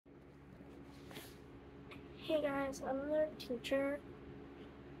Hey guys, I'm their teacher.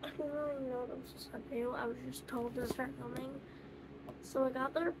 I didn't really know this was a new. I was just told to start filming. So I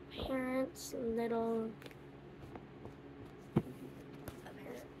got their parents' little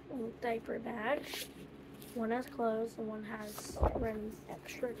diaper bag. One has clothes and one has random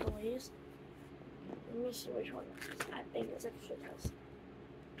extra toys. Let me see which one I think is extra toys.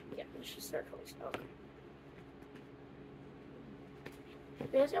 Yeah, it's just their toys. Okay.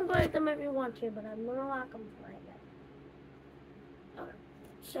 You guys can play with them if you want to, but I'm gonna lock them for right now. Okay.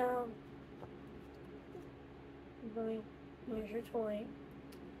 So, here's your toy.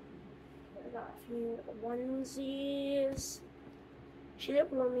 I got a few onesies. She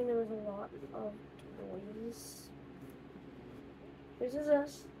didn't warn me there was a lot of toys. This is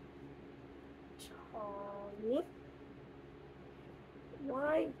us. Tommy.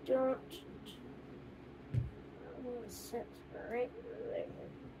 Why don't I'm gonna sit right there.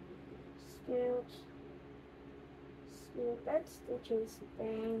 Scoot. Scoot. That's Stitch's.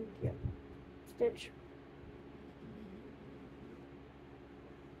 Thank you. Stitch.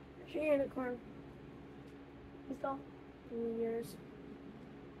 She's a unicorn. He's all years.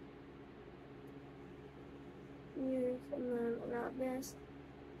 Years, and then I got this.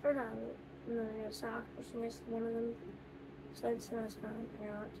 Or not, and then I got a sock, which is missed one of them. So it's not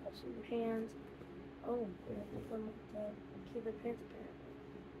apparent. Touch your hands. Oh, yeah, one with the keep it transparent.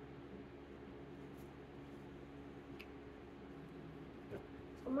 So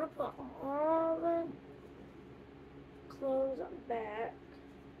I'm gonna put all the clothes back.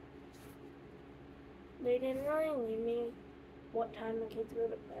 They didn't really leave me what time the kids go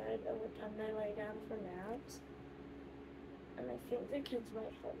to bed or what time they lay down for naps. And I think the kids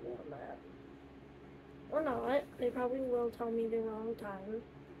might help me on that. Or not. They probably will tell me the wrong time.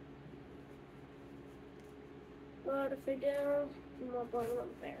 But if they do, I'm not blaming them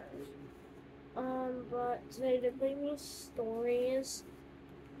parents. But they did leave me stories.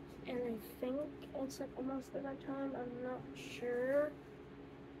 And I think it's like almost at that time. I'm not sure.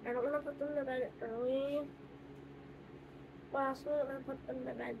 I don't want to put them to bed early. But I also don't want to put them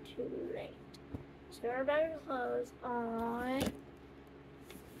to bed too late. So our bag of clothes on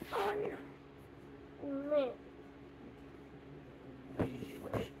me.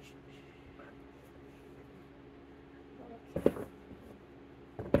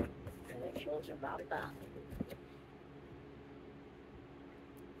 Predictions about that.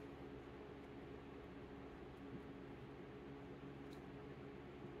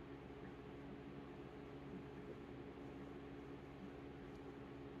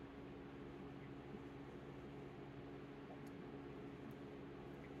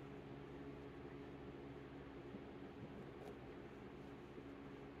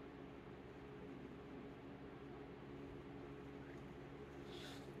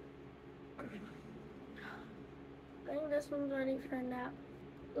 I think this one's ready for a nap.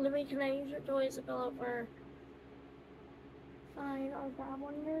 Libby, can I use your toy as a pillow for her? Fine, I'll grab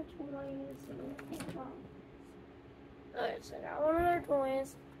one of your toys. Okay, so I got one of their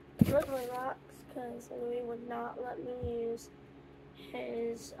toys, the toy box, because Louis would not let me use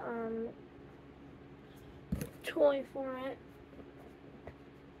his toy for it.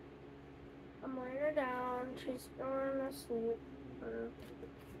 I'm laying her down. She's going to sleep.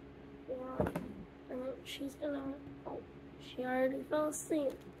 Yeah, and she's gonna. Oh, she already fell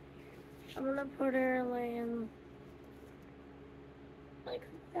asleep. I'm gonna put her laying like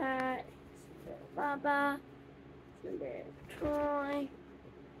that. Baba. Troy.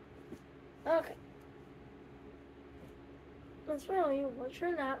 Okay. That's really what's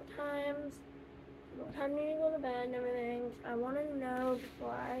your nap times? What time do you go to bed and everything? I want to know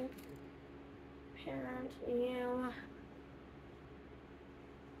before I parent you.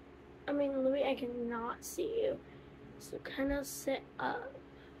 I mean, Louis, I cannot see you. So kind of sit up.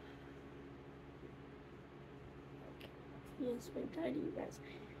 Yes, we're tidy, you guys.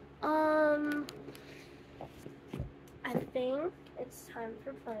 I think it's time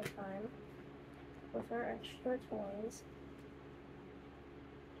for playtime with our extra toys.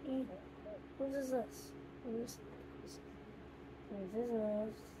 Whose is this? Whose is this?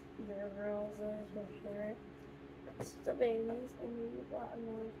 Your girls is your shirt. It's the babies and you got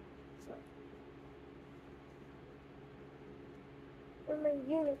one. So. And my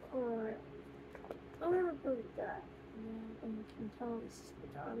unicorn. I want to put that. And you can tell this is the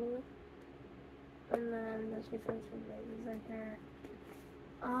Tommy. And then there's different babies right here.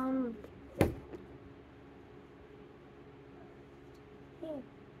 Hey,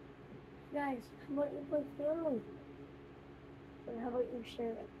 guys, how about you play family? And how about you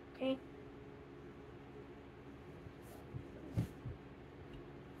share it, okay?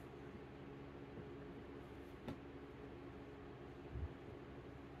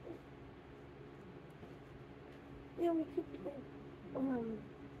 Yeah, we could play,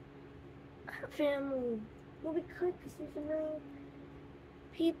 family. Well, we could, because there's a million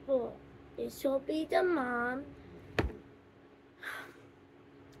people. This will be the mom.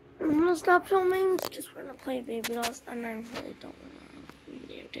 I'm gonna stop filming because we're gonna play Baby Dolls, and I really don't want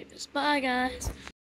to videotape this. Bye, guys.